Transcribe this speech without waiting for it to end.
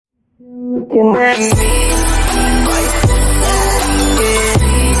Hello.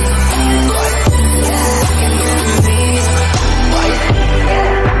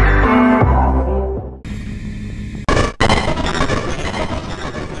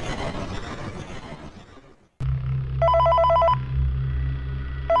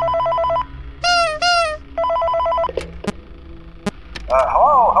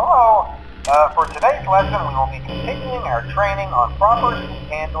 For today's lesson, we will be continuing our training on proper suit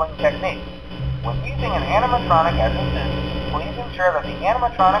handling techniques. When using an animatronic as a suit, please ensure that the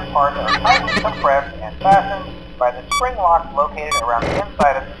animatronic parts are tightly compressed and fastened by the spring locks located around the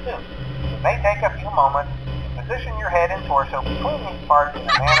inside of the suit. It may take a few moments to position your head and torso between these parts in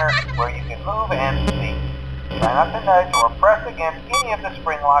a manner where you can move and speak. Try not to nudge or press against any of the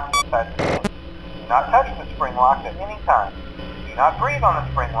spring locks inside the suit. Do not touch the spring locks at any time. Do not breathe on the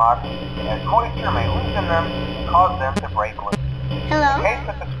spring locks, as moisture may loosen them and cause them to break loose. Hello? In case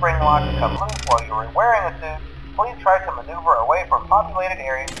that the spring locks come loose while you are wearing a suit, please try to maneuver away from populated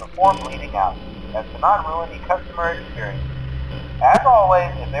areas before bleeding out, as to not ruin the customer experience. As always,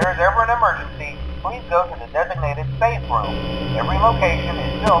 if there is ever an emergency, please go to the designated safe room. Every location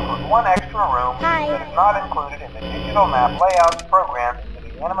is built with one extra room that is not included in the digital map layouts programmed into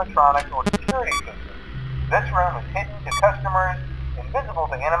the animatronics or security system. This room is hidden to customers, invisible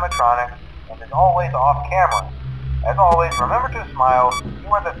to animatronics, and is always off camera. As always, remember to smile. You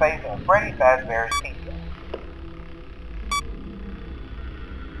are the face of Freddy Fazbear's Pizza.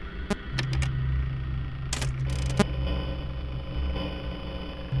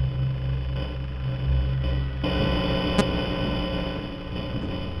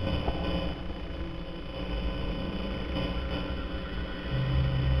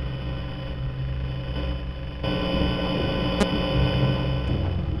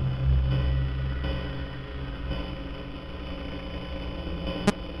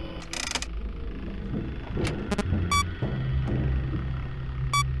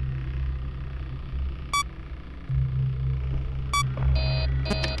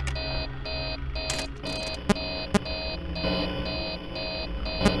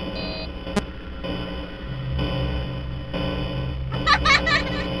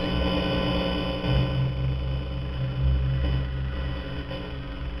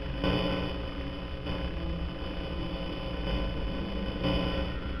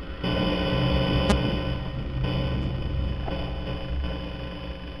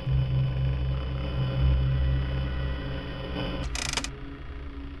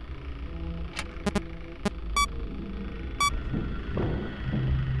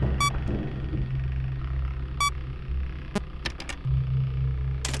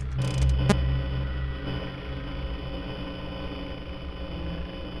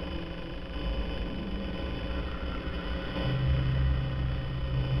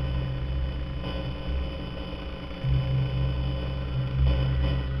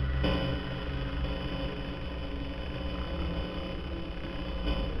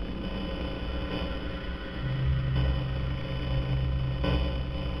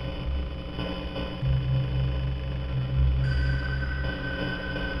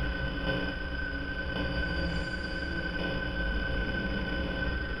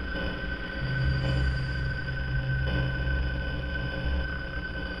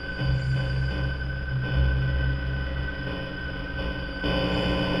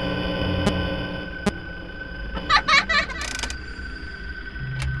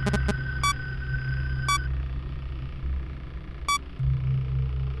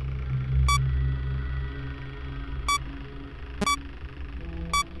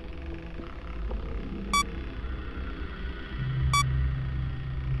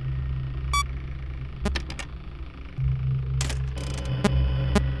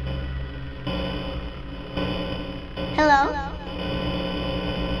 Hello?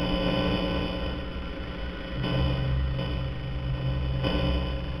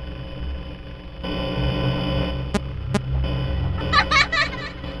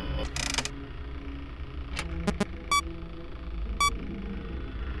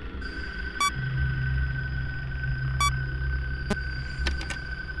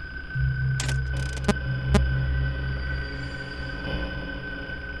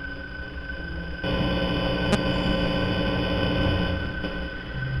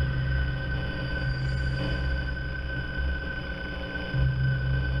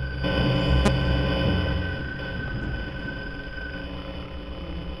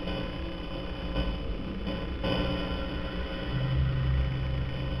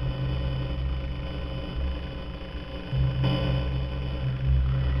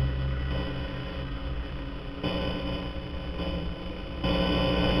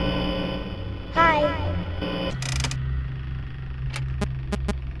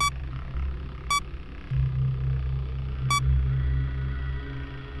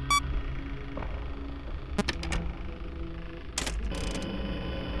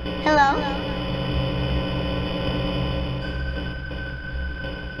 Hello?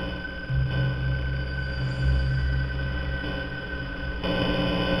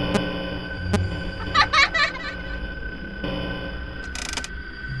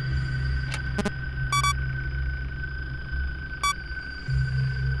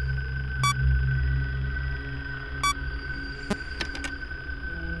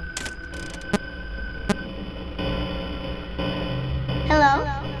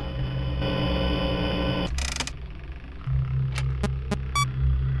 Hello?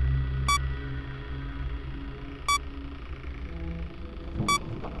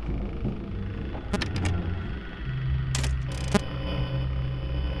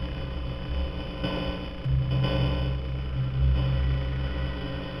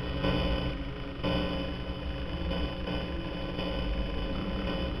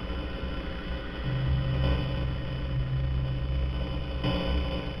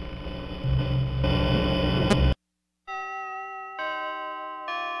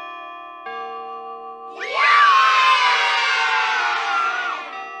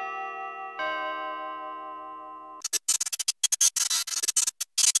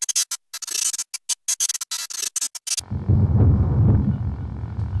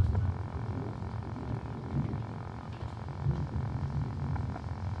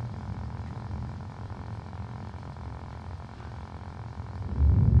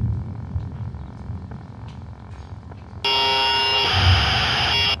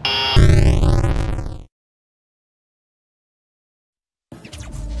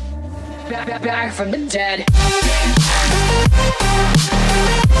 Back from the dead.